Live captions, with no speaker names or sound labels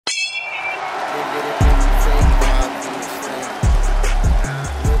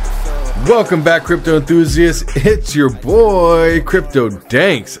Welcome back, crypto enthusiasts. It's your boy Crypto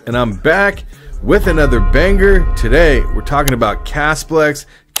Danks, and I'm back with another banger. Today we're talking about kasplex,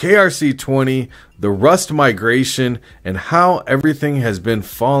 KRC20, the Rust migration, and how everything has been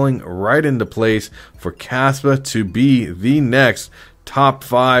falling right into place for Kaspa to be the next top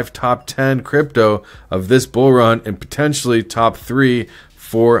 5, top 10 crypto of this bull run, and potentially top 3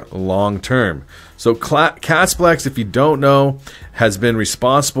 for long term. So Kasplex, if you don't know, has been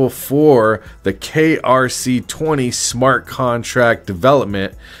responsible for the KRC20 smart contract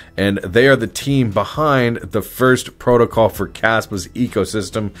development, and they are the team behind the first protocol for Kaspa's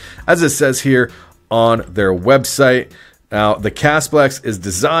ecosystem, as it says here on their website. Now, the Kasplex is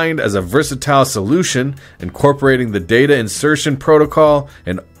designed as a versatile solution, incorporating the data insertion protocol,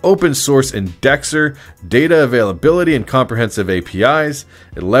 an open source indexer, data availability, and comprehensive APIs.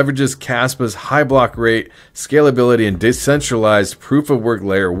 It leverages Kaspa's high block rate, scalability, and decentralized proof of work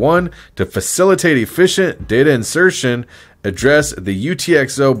layer 1 to facilitate efficient data insertion, address the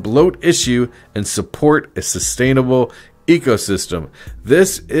UTXO bloat issue, and support a sustainable ecosystem.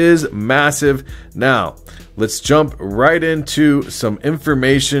 This is massive. Now, let's jump right into some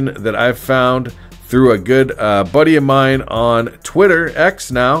information that I've found through a good buddy of mine on Twitter,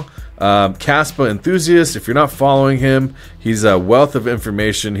 X now, Kaspa enthusiast. If you're not following him, he's a wealth of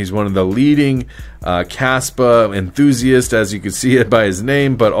information. He's one of the leading Kaspa enthusiasts, as you can see it by his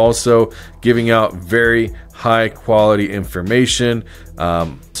name, but also giving out very high quality information.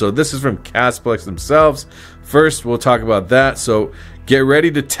 So this is from Kasplex themselves. First, we'll talk about that. So get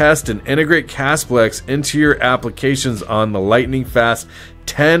ready to test and integrate Kasplex into your applications on the lightning fast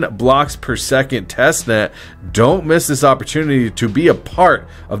 10 blocks per second testnet. Don't miss this opportunity to be a part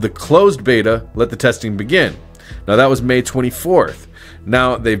of the closed beta. Let the testing begin. Now, that was May 24th.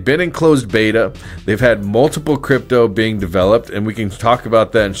 Now, they've been in closed beta. They've had multiple crypto being developed, and we can talk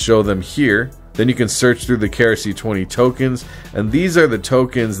about that and show them here. Then you can search through the KRC20 tokens, and these are the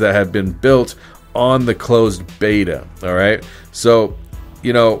tokens that have been built on the closed beta. All right, so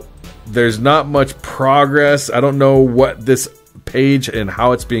you know there's not much progress. I don't know what this page and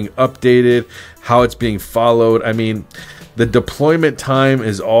how it's being updated, how it's being followed. I mean, the deployment time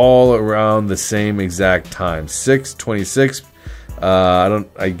is all around the same exact time, 6:26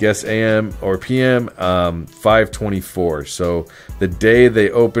 I guess AM or PM, 5:24. So the day they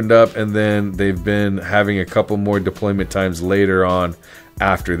opened up, and then they've been having a couple more deployment times later on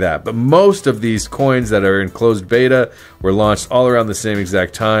after that. But most of these coins that are in closed beta were launched all around the same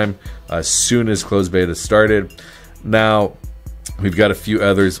exact time, as soon as closed beta started. Now, we've got a few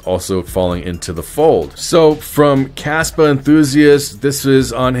others also falling into the fold. So from Kaspa enthusiast, this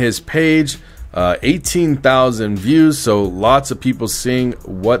is on his page, 18,000 views. So lots of people seeing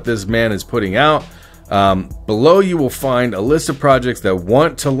what this man is putting out. Below you will find a list of projects that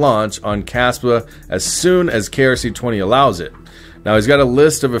want to launch on Kaspa as soon as KRC20 allows it. Now, he's got a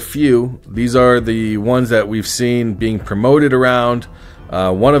list of a few. These are the ones that we've seen being promoted around.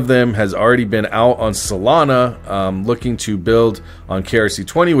 One of them has already been out on Solana, looking to build on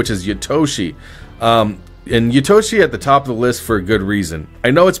KRC20, which is Yotoshi. And Yotoshi at the top of the list for a good reason. I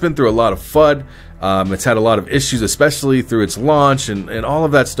know it's been through a lot of FUD. It's had a lot of issues, especially through its launch and all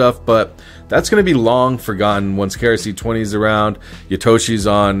of that stuff, but that's going to be long forgotten once KRC20 is around. Yotoshi's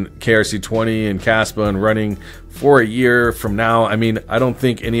on KRC20 and Kaspa and running for a year from now. I mean, I don't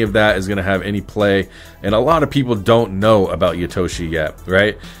think any of that is going to have any play, and a lot of people don't know about Yotoshi yet,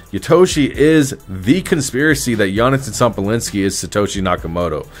 right? Yotoshi is the conspiracy that Jonathan Sampolinsky is Satoshi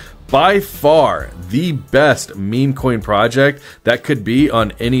Nakamoto. By far the best meme coin project that could be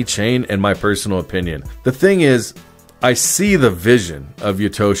on any chain, in my personal opinion. The thing is, I see the vision of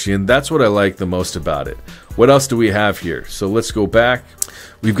Yotoshi, and that's what I like the most about it. What else do we have here? So let's go back.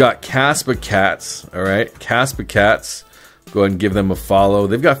 We've got Kaspa Cats, all right? Kaspa Cats. Go ahead and give them a follow.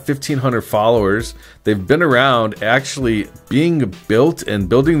 They've got 1,500 followers. They've been around actually being built and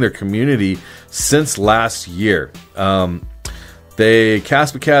building their community since last year.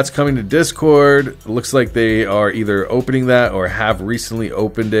 Kaspa Cats coming to Discord. It looks like they are either opening that or have recently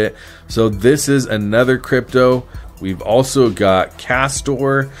opened it. So this is another crypto. We've also got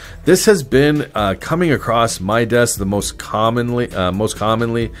Kastor. This has been coming across my desk the most commonly.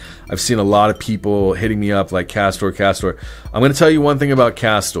 I've seen a lot of people hitting me up like Kastor. I'm going to tell you one thing about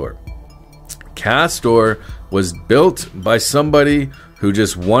Kastor. Kastor was built by somebody who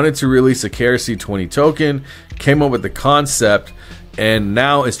just wanted to release a KRC20 token, came up with the concept, and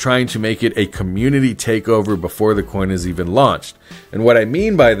now is trying to make it a community takeover before the coin is even launched. And what I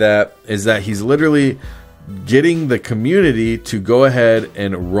mean by that is that he's literally getting the community to go ahead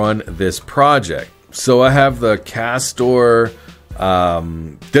and run this project. So I have the Kastor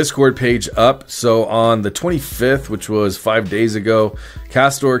Discord page up. So on the 25th, which was 5 days ago,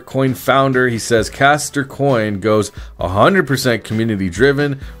 Kastor coin founder, he says Kastor coin goes 100% community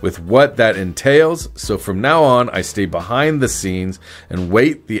driven with what that entails. So from now on, I stay behind the scenes and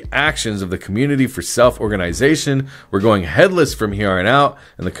wait the actions of the community for self-organization. We're going headless from here on out,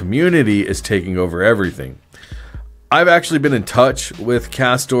 and the community is taking over everything. I've actually been in touch with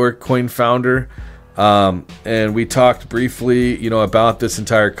Kastor coin founder. And we talked briefly, about this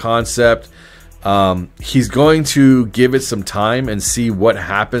entire concept. He's going to give it some time and see what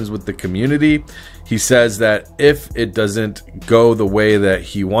happens with the community. He says that if it doesn't go the way that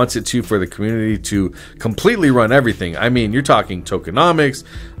he wants it to for the community to completely run everything, I mean, you're talking tokenomics,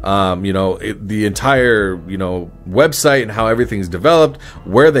 the entire, website and how everything's developed,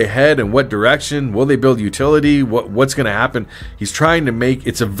 where they head and what direction, will they build utility, what's going to happen. He's trying to make,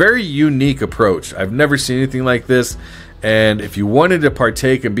 it's a very unique approach. I've never seen anything like this. And if you wanted to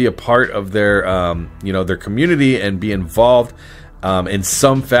partake and be a part of their, their community and be involved in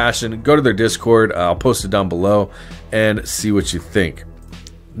some fashion, go to their Discord. I'll post it down below and see what you think.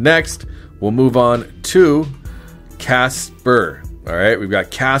 Next, we'll move on to Kasper. All right, we've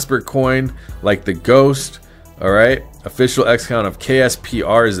got Kasper coin, like the ghost. All right, official X count of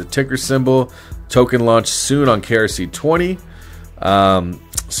KSPR is the ticker symbol. Token launch soon on KRC20.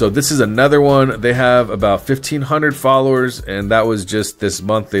 So this is another one. They have about 1,500 followers, and that was just this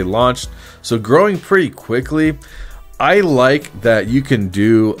month they launched. So growing pretty quickly. I like that you can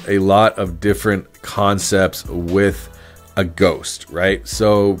do a lot of different concepts with a ghost, right?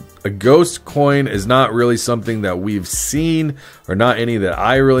 So a ghost coin is not really something that we've seen, or not any that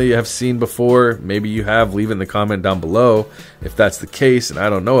I really have seen before. Maybe you have. Leave it in the comment down below if that's the case, and I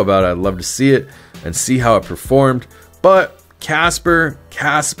don't know about it. I'd love to see it and see how it performed. But Kasper,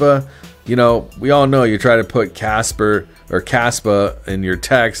 Kaspa, we all know you try to put Kasper or Kaspa in your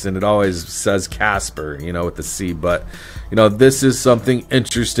text and it always says Kasper, with the C. But, this is something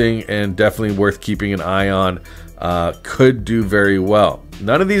interesting and definitely worth keeping an eye on. Could do very well.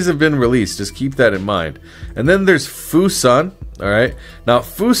 None of these have been released. Just keep that in mind. And then there's Fusun. All right. Now,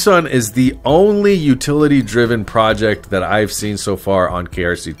 Fusun is the only utility-driven project that I've seen so far on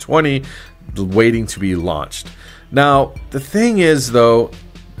KRC20 waiting to be launched. Now, the thing is, though,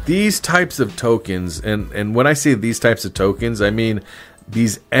 these types of tokens, and when I say these types of tokens, I mean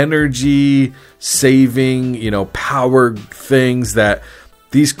these energy saving, power things that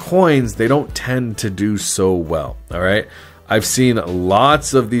these coins, they don't tend to do so well. All right. I've seen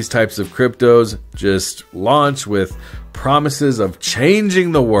lots of these types of cryptos just launch with promises of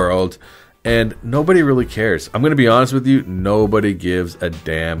changing the world, and nobody really cares. I'm going to be honest with you. Nobody gives a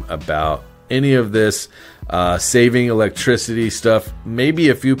damn about any of this saving electricity stuff. Maybe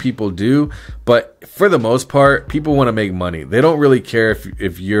a few people do, but for the most part, people want to make money. They don't really care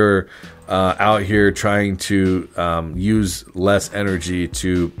if you're out here trying to use less energy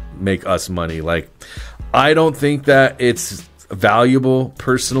to make us money. Like, I don't think that it's valuable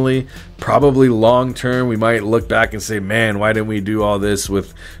personally. Probably long term, we might look back and say, man, why didn't we do all this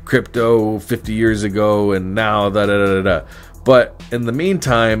with crypto 50 years ago and now da da da da. But in the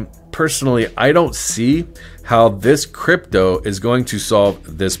meantime, personally, I don't see how this crypto is going to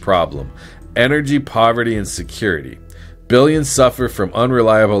solve this problem. Energy poverty and security. Billions suffer from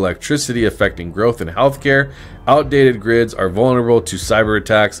unreliable electricity affecting growth in healthcare. Outdated grids are vulnerable to cyber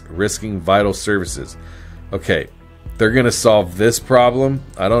attacks, risking vital services. Okay, they're going to solve this problem?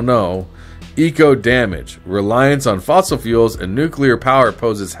 I don't know. Eco damage. Reliance on fossil fuels and nuclear power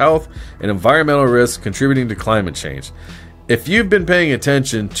poses health and environmental risks, contributing to climate change. If you've been paying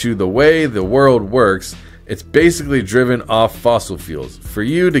attention to the way the world works, it's basically driven off fossil fuels. For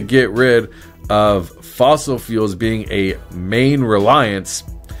you to get rid of fossil fuels being a main reliance,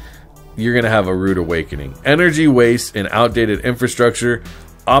 you're going to have a rude awakening. Energy waste and outdated infrastructure,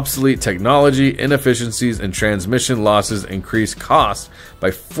 obsolete technology, inefficiencies, and transmission losses increased costs by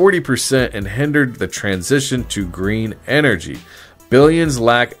 40% and hindered the transition to green energy. Billions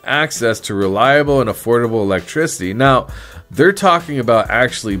lack access to reliable and affordable electricity. Now, they're talking about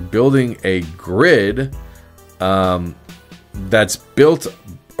actually building a grid that's built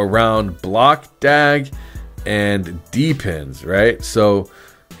around block DAG and D pins, right? So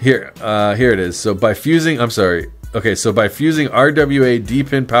here it is. So by fusing, by fusing RWA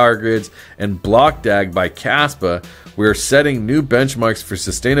D-pin power grids and block DAG by Kaspa, we're setting new benchmarks for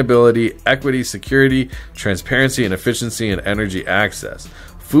sustainability, equity, security, transparency, and efficiency in energy access.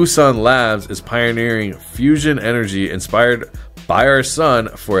 Fusun Labs is pioneering fusion energy inspired by our sun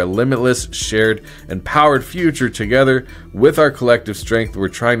for a limitless, shared, and powered future. Together with our collective strength, we're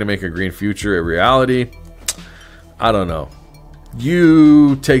trying to make a green future a reality. I don't know.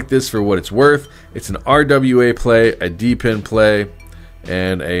 you take this for what it's worth. It's an RWA play, a D-pin play,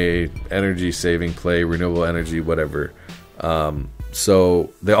 and a energy saving play, renewable energy, whatever.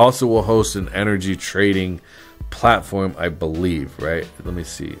 So they also will host an energy trading platform, I believe, right? Let me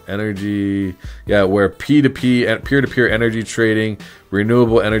see. Energy, yeah, where peer-to-peer energy trading,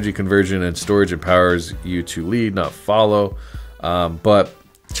 renewable energy conversion, and storage empowers you to lead, not follow. But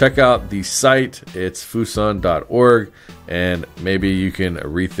check out the site. It's fusun.org, and maybe you can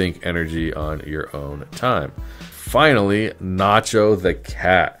rethink energy on your own time. Finally, Nacho the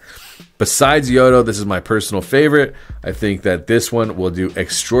Cat. Besides Yoto, this is my personal favorite. I think that this one will do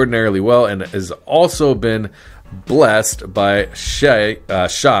extraordinarily well and has also been blessed by Shy to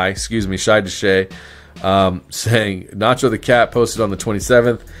Shay, saying, Nacho the Cat posted on the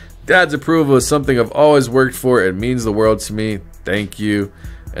 27th. Dad's approval is something I've always worked for. It means the world to me. Thank you.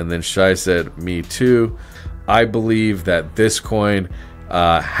 And then Shy said, me too. I believe that this coin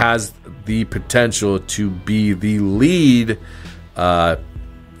has the potential to be the lead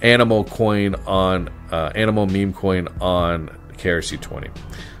animal coin on animal meme coin on KRC20.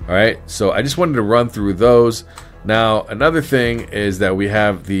 All right, so I just wanted to run through those. Now, another thing is that we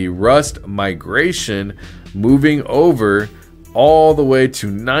have the Rust migration moving over all the way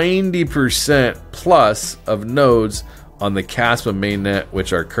to 90% plus of nodes on the Kaspa mainnet,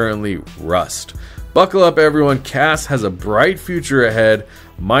 which are currently Rust. Buckle up, everyone. Kas has a bright future ahead.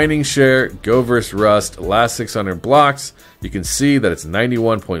 Mining share, go versus Rust, last 600 blocks. You can see that it's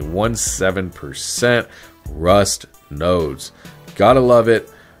 91.17% Rust nodes. Gotta love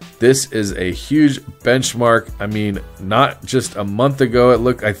it. This is a huge benchmark. I mean, not just a month ago.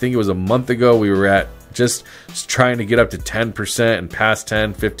 I think it was a month ago we were at just trying to get up to 10% and past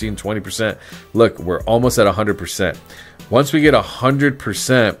 10, 15, 20%. Look, we're almost at 100%. Once we get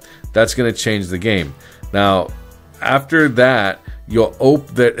 100%, that's going to change the game. Now, after that, you'll hope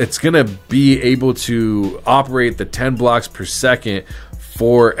that it's going to be able to operate the 10 blocks per second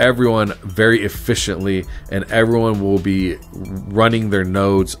for everyone very efficiently, and everyone will be running their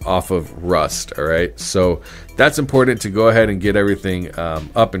nodes off of Rust. All right, so that's important to go ahead and get everything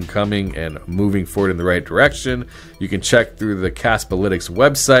up and coming and moving forward in the right direction. You can check through the Kaspalytics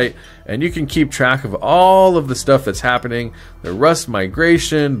website, and you can keep track of all of the stuff that's happening, the Rust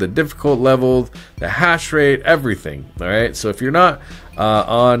migration, the difficult level, the hash rate, everything. All right, so if you're not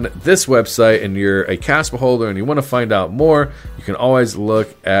on this website and you're a Kaspa holder and you want to find out more, you can always look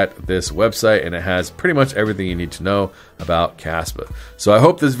at this website, and it has pretty much everything you need to know about Kaspa. So I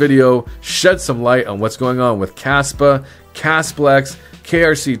hope this video sheds some light on what's going on with Kaspa, Kasplex,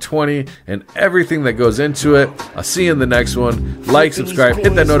 KRC20, and everything that goes into it. I'll see you in the next one. Like, subscribe,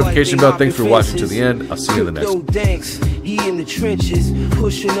 hit that notification bell. Thanks for watching to the end. I'll see you in the next one. He in the trenches,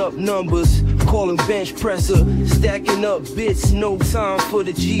 pushing up numbers, calling bench presser, stacking up bits, no time for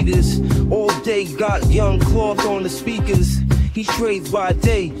the cheaters. All day got young cloth on the speakers. He trades by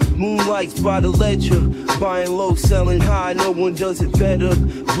day, moonlights by the ledger. Buying low, selling high, no one does it better.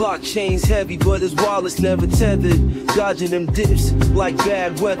 Blockchain's heavy, but his wallet's never tethered. Dodging them dips like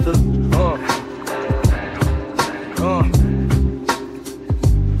bad weather.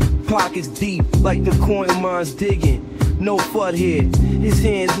 Pockets deep like the coin mines digging. No FUD here, his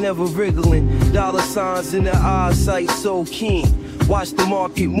hands never wriggling. Dollar signs in the eyesight so keen. Watch the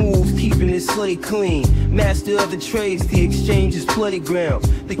market move, keeping his slate clean. Master of the trades, the exchange's playground.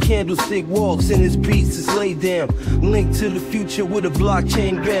 The candlestick walks and his beats is laid down. Linked to the future with a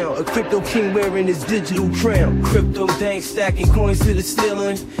blockchain bound. A crypto king wearing his digital crown. Crypto dank stacking coins to the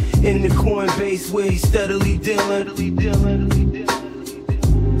ceiling. In the coin base where he's steadily dealing.